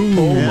me go, ooh.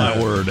 Oh,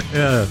 my word.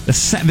 Yeah.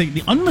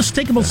 The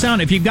unmistakable sound,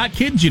 if you've got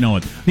kids, you know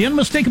it. The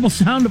unmistakable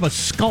sound of a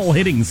skull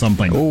hitting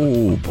something.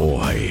 Oh,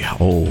 boy.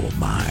 Oh,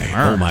 my.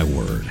 Oh, my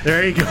word.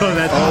 There you go.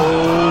 That's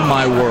oh,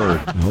 my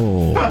word.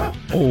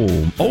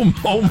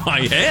 Oh,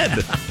 my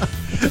head.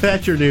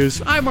 That's your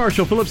news. I'm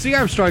Marshall Phillips, the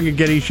Armstrong and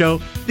Getty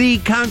Show, the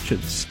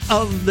conscience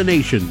of the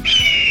nation.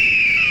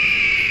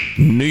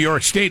 New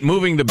York State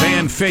moving to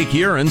ban fake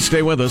urine.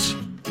 Stay with us.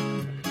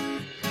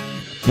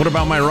 What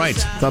about my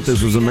rights? Thought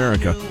this was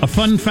America. A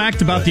fun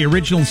fact about the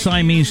original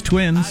Siamese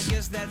twins,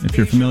 if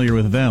you're familiar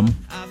with them,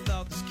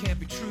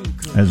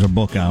 as a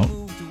book out.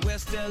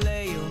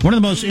 One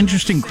of the most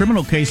interesting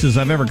criminal cases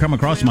I've ever come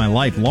across in my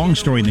life. Long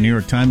story in the New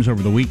York Times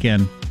over the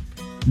weekend.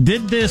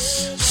 Did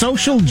this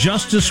social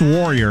justice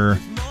warrior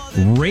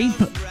rape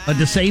a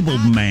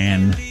disabled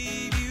man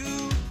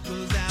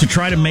to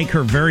try to make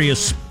her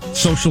various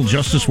social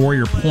justice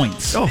warrior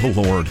points? Oh,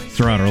 Lord.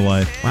 Throughout her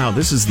life. Wow,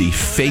 this is the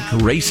fake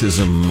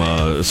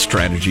racism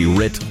strategy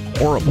writ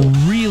horrible.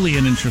 Really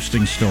an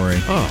interesting story.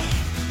 Oh.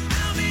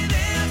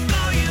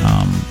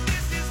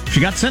 She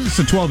got sentenced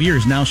to 12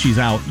 years. Now she's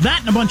out. That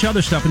and a bunch of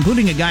other stuff,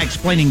 including a guy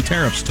explaining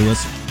tariffs to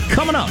us,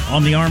 coming up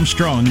on the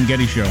Armstrong and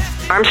Getty Show.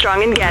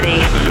 Armstrong and Getty.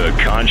 The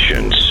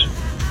conscience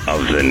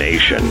of the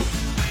nation.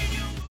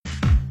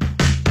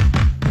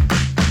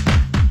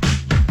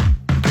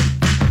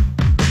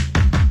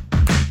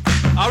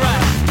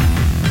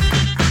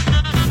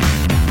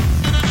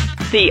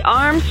 The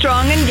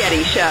Armstrong and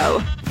Getty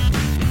Show.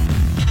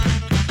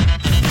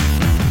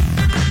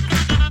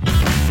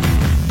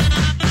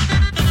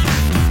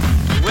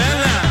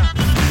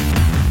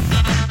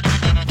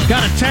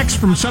 Got a text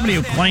from somebody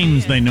who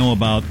claims they know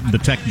about the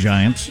tech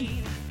giants.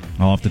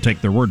 I'll have to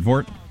take their word for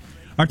it.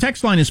 Our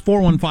text line is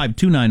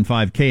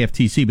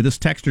 415-295-KFTC, but this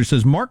texter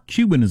says Mark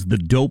Cuban is the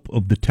dope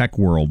of the tech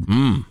world.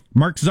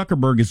 Mark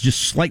Zuckerberg is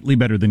just slightly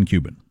better than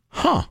Cuban.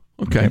 Huh.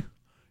 Okay.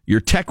 Your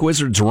tech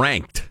wizard's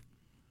ranked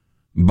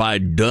by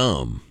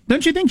dumb.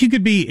 Don't you think you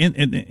could be,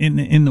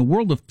 in the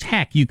world of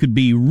tech, you could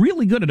be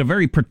really good at a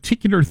very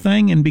particular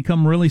thing and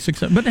become really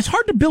successful? But it's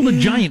hard to build a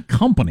giant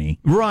company.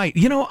 Right.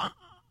 You know,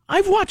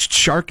 I've watched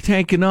Shark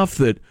Tank enough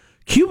that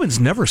Cuban's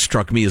never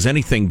struck me as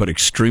anything but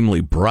extremely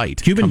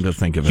bright, come to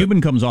think of it. Cuban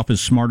comes off as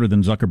smarter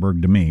than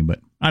Zuckerberg to me, but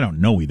I don't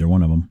know either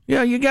one of them.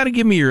 Yeah, you got to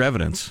give me your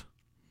evidence.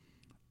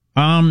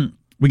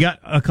 We got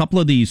a couple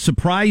of these.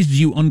 Surprised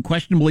you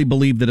unquestionably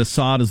believe that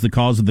Assad is the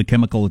cause of the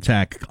chemical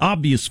attack.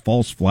 Obvious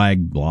false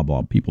flag, blah,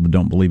 blah. People that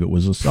don't believe it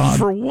was Assad.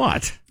 For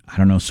what? I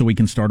don't know, so we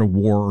can start a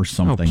war or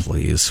something. Oh,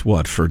 please.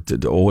 What, for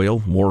oil?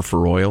 War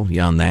for oil?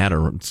 Yeah, on that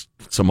or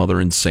some other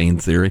insane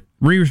theory?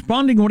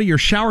 Responding to one of your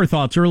shower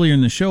thoughts earlier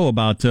in the show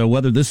about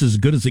whether this is as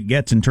good as it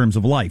gets in terms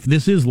of life.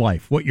 This is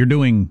life. What you're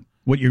doing,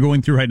 what you're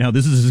going through right now,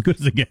 this is as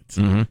good as it gets.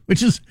 Mm-hmm.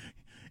 Which is,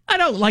 I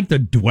don't like to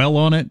dwell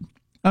on it.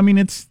 I mean,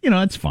 it's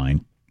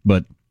fine.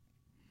 But,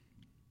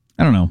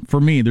 I don't know. For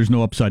me, there's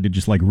no upside to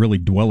just like really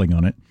dwelling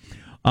on it.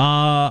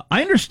 I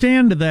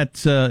understand that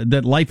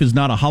that life is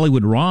not a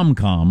Hollywood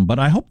rom-com, but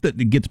I hope that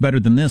it gets better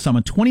than this. I'm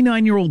a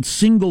 29-year-old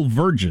single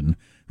virgin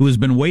who has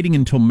been waiting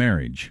until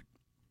marriage.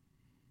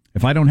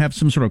 If I don't have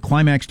some sort of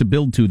climax to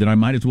build to, then I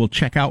might as well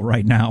check out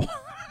right now.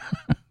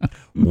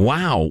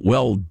 Wow.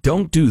 Well,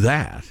 don't do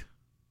that.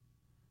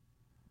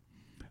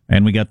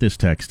 And we got this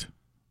text.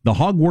 The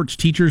Hogwarts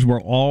teachers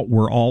were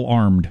all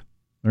armed.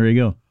 There you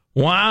go.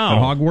 Wow.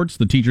 At Hogwarts,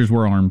 the teachers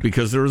were armed.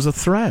 Because there was a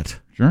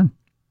threat. Sure.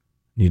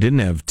 You didn't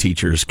have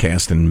teachers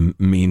casting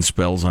mean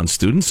spells on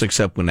students,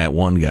 except when that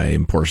one guy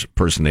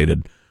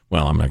impersonated.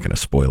 Well, I'm not going to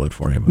spoil it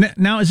for you.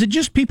 Now, is it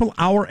just people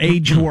our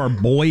age who are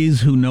boys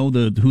who know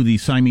who the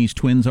Siamese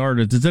twins are?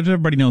 Does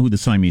everybody know who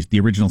the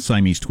original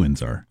Siamese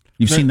twins are?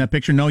 You've seen that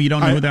picture? No, you don't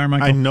know who they are,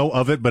 Michael? I know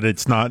of it, but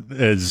it's not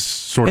as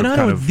sort of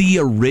kind of the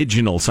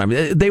original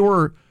Siamese. They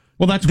were.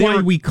 Well, that's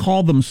why we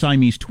call them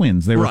Siamese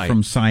twins. They were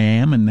from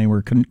Siam, and they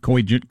were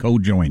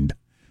co-joined.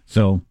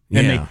 So,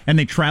 and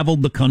they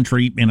traveled the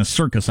country in a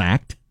circus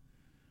act.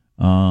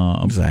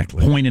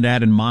 Exactly. pointed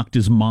at and mocked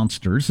as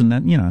monsters, and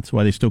that's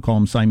why they still call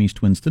them Siamese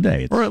twins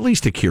today. Or at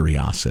least a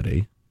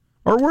curiosity.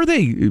 Or were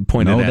they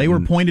pointed at? No, they were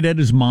pointed at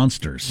as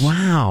monsters.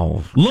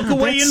 Wow. Look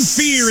away in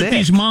fear at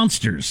these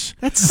monsters.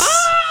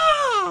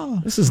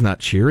 This is not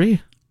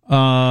cheery.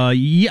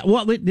 Yeah,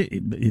 well,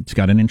 it's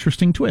got an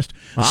interesting twist.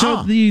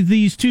 So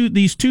these two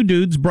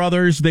dudes,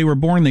 brothers, they were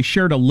born, they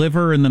shared a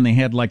liver, and then they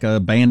had like a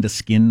band of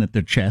skin at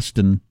their chest,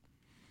 and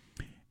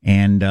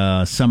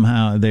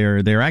somehow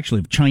they're actually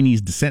of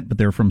Chinese descent, but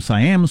they're from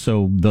Siam,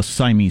 so the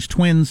Siamese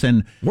twins.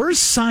 And where's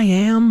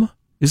Siam?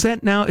 Is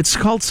that now? It's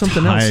called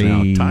something else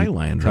now.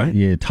 Thailand, right?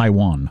 Yeah,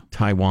 Taiwan.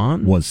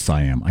 Taiwan was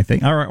Siam, I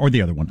think, or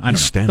the other one. I don't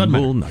Istanbul,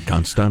 know. not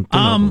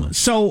Constantinople.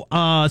 So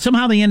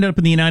somehow they ended up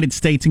in the United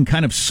States and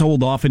kind of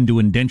sold off into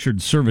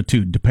indentured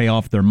servitude to pay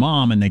off their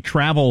mom, and they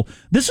travel.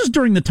 This is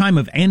during the time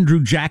of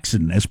Andrew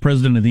Jackson as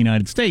president of the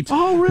United States.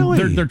 Oh,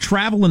 really? They're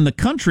traveling the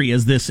country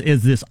as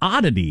this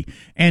oddity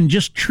and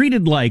just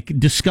treated like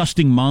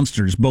disgusting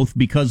monsters, both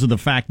because of the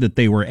fact that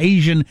they were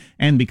Asian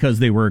and because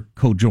they were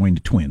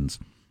co-joined twins.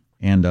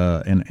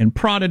 And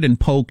prodded and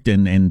poked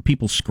and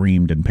people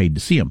screamed and paid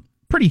to see them.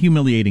 Pretty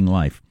humiliating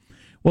life.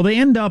 Well, they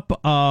end up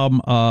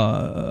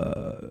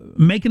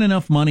making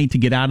enough money to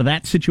get out of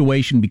that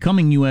situation,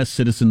 becoming U.S.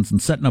 citizens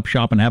and setting up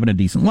shop and having a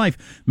decent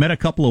life. Met a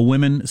couple of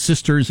women,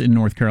 sisters in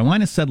North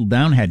Carolina, settled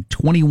down, had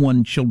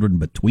 21 children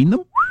between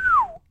them.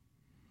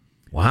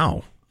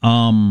 Wow.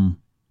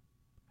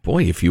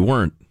 Boy, if you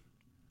weren't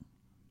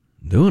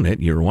doing it,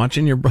 you were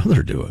watching your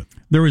brother do it.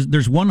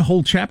 There's one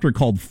whole chapter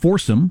called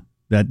Foursome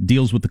that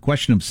deals with the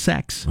question of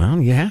sex.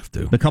 Well, you have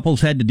to. The couples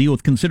had to deal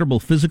with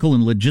considerable physical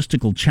and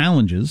logistical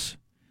challenges.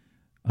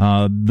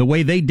 The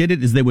way they did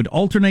it is they would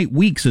alternate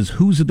weeks as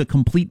who's the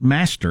complete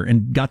master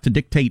and got to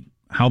dictate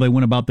how they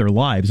went about their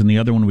lives, and the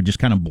other one would just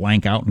kind of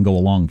blank out and go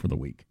along for the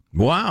week.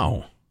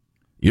 Wow.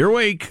 Your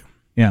week.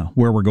 Yeah,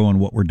 where we're going,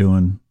 what we're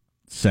doing,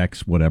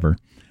 sex, whatever.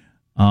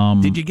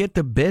 Did you get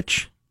the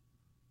bitch?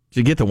 Did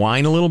you get to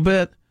whine a little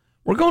bit?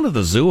 We're going to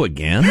the zoo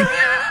again.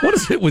 What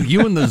is it with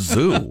you and the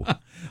zoo?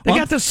 They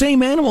got the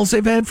same animals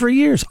they've had for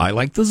years. I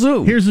like the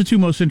zoo. Here's the two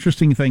most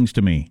interesting things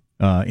to me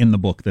in the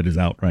book that is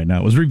out right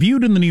now. It was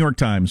reviewed in the New York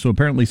Times, so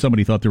apparently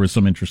somebody thought there was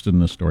some interest in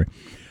this story.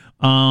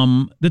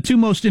 The two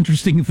most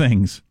interesting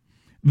things.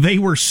 They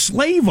were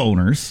slave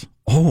owners.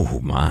 Oh,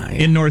 my.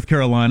 In North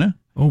Carolina.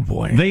 Oh,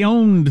 boy. They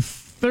owned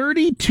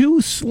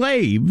 32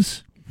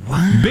 slaves.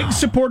 Wow. Big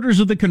supporters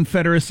of the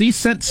Confederacy,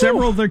 sent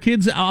several of their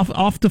kids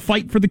off to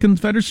fight for the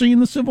Confederacy in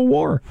the Civil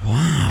War.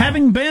 Wow.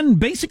 Having been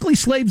basically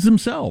slaves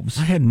themselves.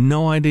 I had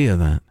no idea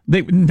that.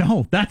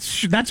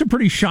 That's a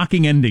pretty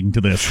shocking ending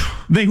to this.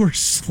 They were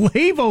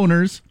slave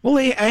owners. Well,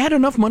 they had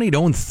enough money to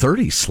own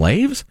 30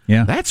 slaves?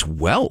 Yeah. That's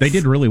wealth. They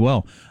did really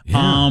well.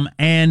 Yeah.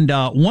 And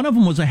one of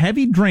them was a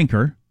heavy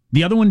drinker.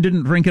 The other one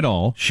didn't drink at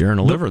all. Sharing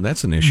a liver,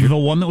 that's an issue. The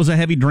one that was a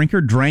heavy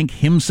drinker drank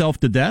himself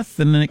to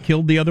death, and then it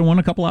killed the other one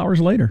a couple hours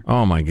later.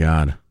 Oh, my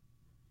God.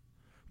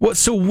 What?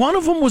 So one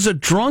of them was a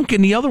drunk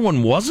and the other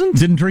one wasn't?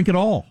 Didn't drink at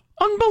all.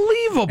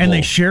 Unbelievable. And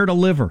they shared a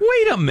liver.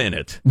 Wait a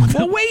minute.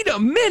 Well, wait a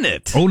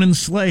minute. Owning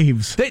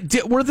slaves.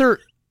 Were there...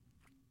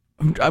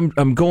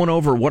 I'm going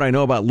over what I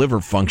know about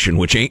liver function,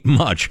 which ain't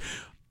much.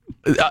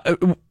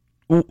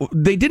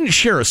 They didn't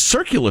share a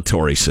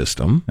circulatory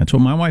system. That's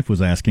what my wife was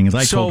asking as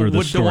I told her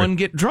this story. So would the one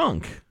get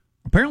drunk?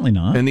 Apparently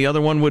not. And the other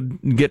one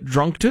would get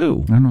drunk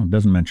too? I don't know. It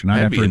doesn't mention.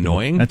 That'd be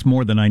annoying. That's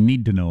more than I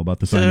need to know about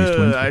the Siamese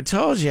twins. I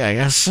told you. I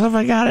got stuff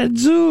I got to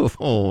do.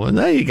 Oh, and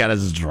now you got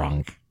us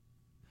drunk.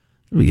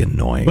 It'd be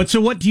annoying. But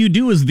so what do you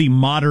do as the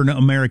modern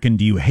American?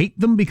 Do you hate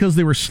them because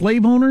they were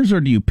slave owners,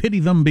 or do you pity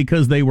them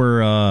because they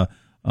were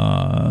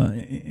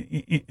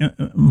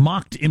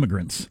mocked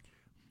immigrants?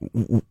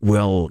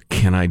 Well,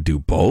 can I do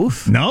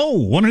both? No,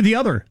 one or the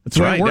other. That's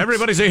right.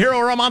 Everybody's a hero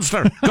or a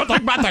monster. Good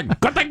thing, bad thing.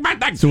 Good thing,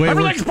 bad thing. So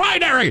everything's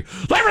binary.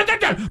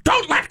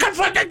 Don't let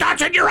conflicting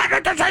thoughts in your head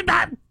at the same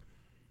time.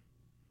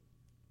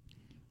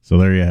 So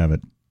there you have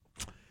it.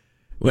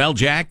 Well,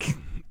 Jack,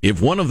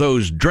 if one of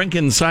those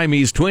drinking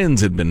Siamese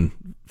twins had been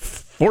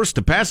forced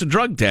to pass a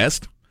drug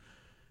test,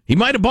 he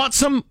might have bought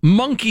some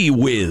Monkey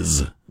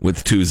Whiz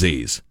with 2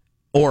 Z's.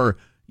 Or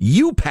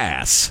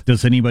U-Pass.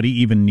 Does anybody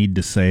even need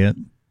to say it?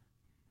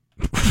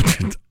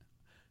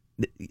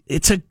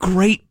 It's a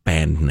great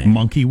band name.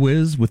 Monkey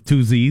Whiz with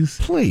 2 Z's?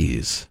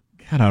 Please.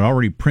 God, I'd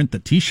already print the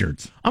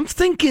T-shirts. I'm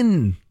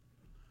thinking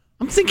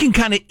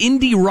kind of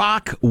indie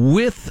rock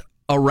with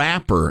a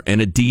rapper and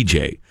a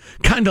DJ.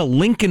 Kind of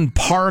Linkin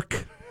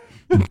Park,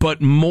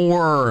 but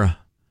more...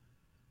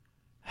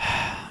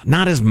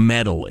 not as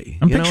metally.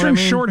 I'm picturing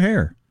short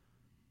hair.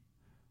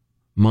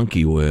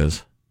 Monkey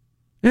Whiz.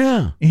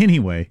 Yeah.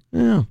 Anyway.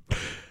 Yeah.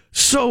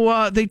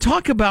 So they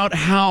talk about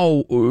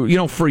how,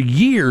 for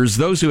years,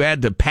 those who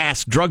had to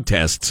pass drug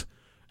tests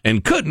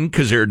and couldn't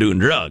because they were doing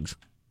drugs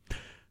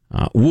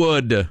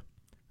would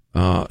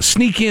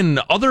sneak in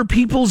other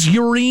people's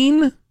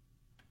urine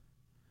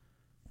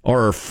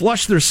or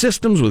flush their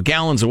systems with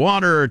gallons of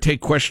water or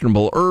take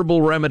questionable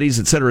herbal remedies,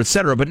 et cetera, et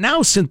cetera. But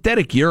now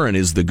synthetic urine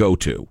is the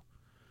go-to.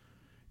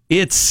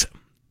 It's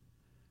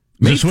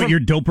Is this what your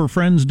doper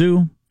friends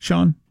do,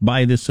 Sean?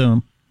 Buy this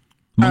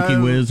Monkey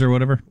Whiz or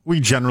whatever? We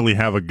generally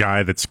have a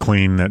guy that's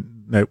clean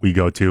that we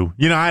go to.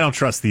 I don't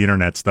trust the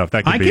internet stuff.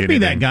 That could be anything.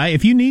 That guy.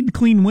 If you need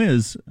clean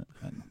whiz,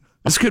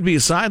 this could be a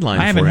sideline.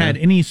 I haven't had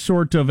any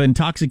sort of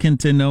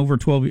intoxicant in about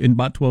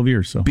 12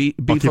 years. So beef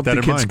up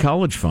the kids'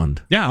 college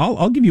fund. Yeah,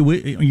 I'll give you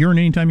urine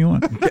anytime you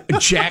want.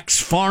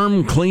 Jack's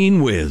Farm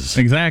Clean Whiz.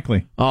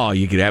 Exactly. Oh,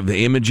 you could have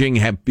the imaging,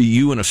 have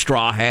you in a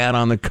straw hat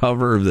on the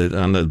cover of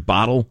on the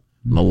bottle,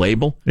 on the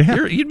label.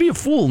 Yeah. You'd be a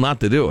fool not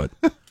to do it.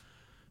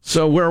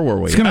 So where were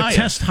we? It's going to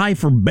test high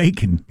for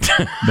bacon,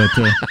 but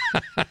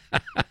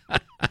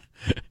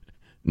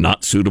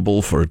not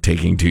suitable for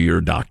taking to your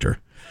doctor.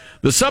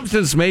 The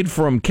substance made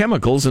from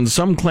chemicals, and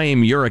some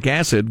claim uric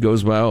acid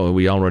goes, well,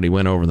 we already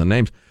went over the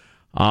names.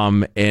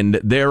 And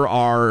there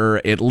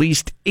are at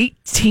least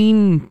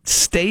 18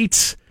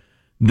 states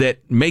that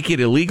make it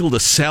illegal to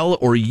sell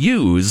or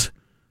use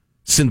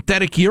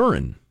synthetic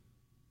urine.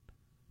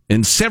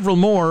 And several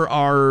more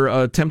are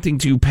attempting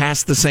to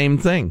pass the same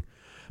thing.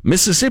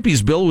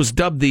 Mississippi's bill was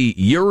dubbed the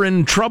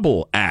Urine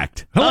Trouble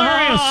Act.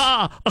 Hilarious!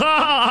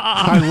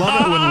 I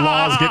love it when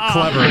laws get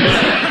clever.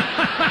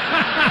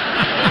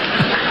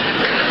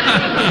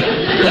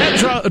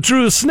 That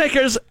drew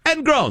snickers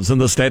and groans in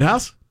the State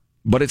House.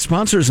 But its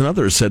sponsors and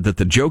others said that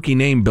the jokey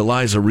name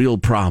belies a real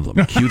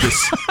problem. Cue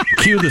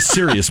the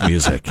serious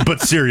music.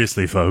 But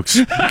seriously, folks.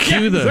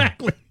 Cue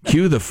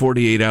the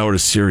 48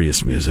 hours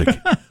serious music.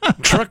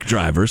 Truck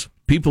drivers,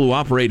 people who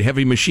operate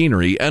heavy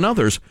machinery, and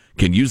others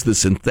can use the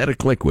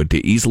synthetic liquid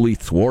to easily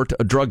thwart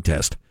a drug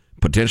test,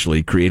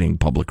 potentially creating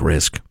public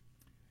risk.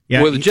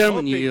 Yeah, will the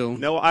gentleman yield?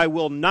 No, I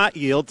will not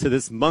yield to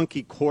this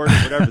monkey court or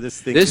whatever this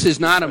thing is. This is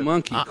not a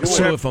monkey court.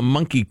 So if a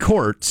monkey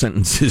court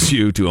sentences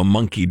you to a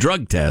monkey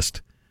drug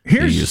test,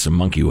 you use some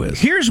Monkey Whiz.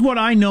 Here's what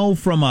I know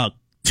from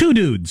two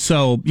dudes,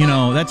 so,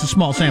 that's a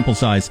small sample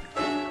size.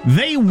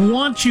 They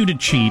want you to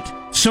cheat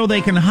so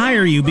they can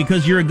hire you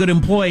because you're a good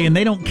employee, and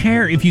they don't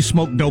care if you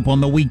smoke dope on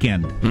the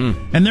weekend.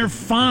 And they're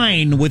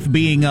fine with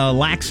being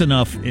lax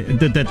enough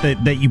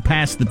that you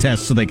pass the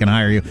test so they can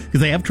hire you,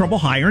 because they have trouble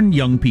hiring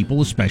young people,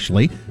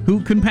 especially,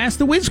 who can pass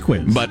the whiz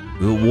quiz. But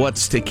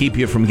what's to keep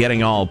you from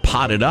getting all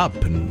potted up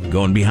and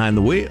going behind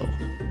the wheel?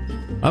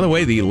 By the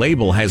way, the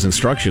label has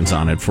instructions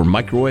on it for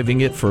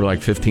microwaving it for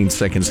like 15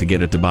 seconds to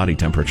get it to body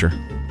temperature.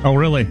 Oh,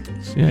 really?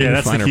 Yeah,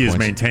 that's the key, is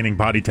maintaining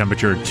body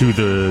temperature to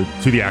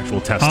the actual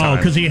test time. Oh,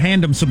 because you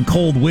hand them some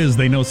cold whiz,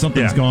 they know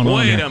something's going on.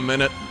 Wait a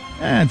minute.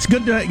 It's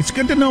good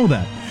to know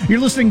that. You're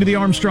listening to the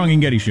Armstrong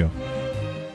and Getty Show.